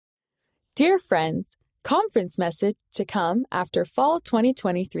Dear friends, conference message to come after Fall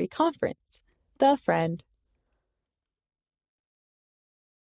 2023 conference. The Friend.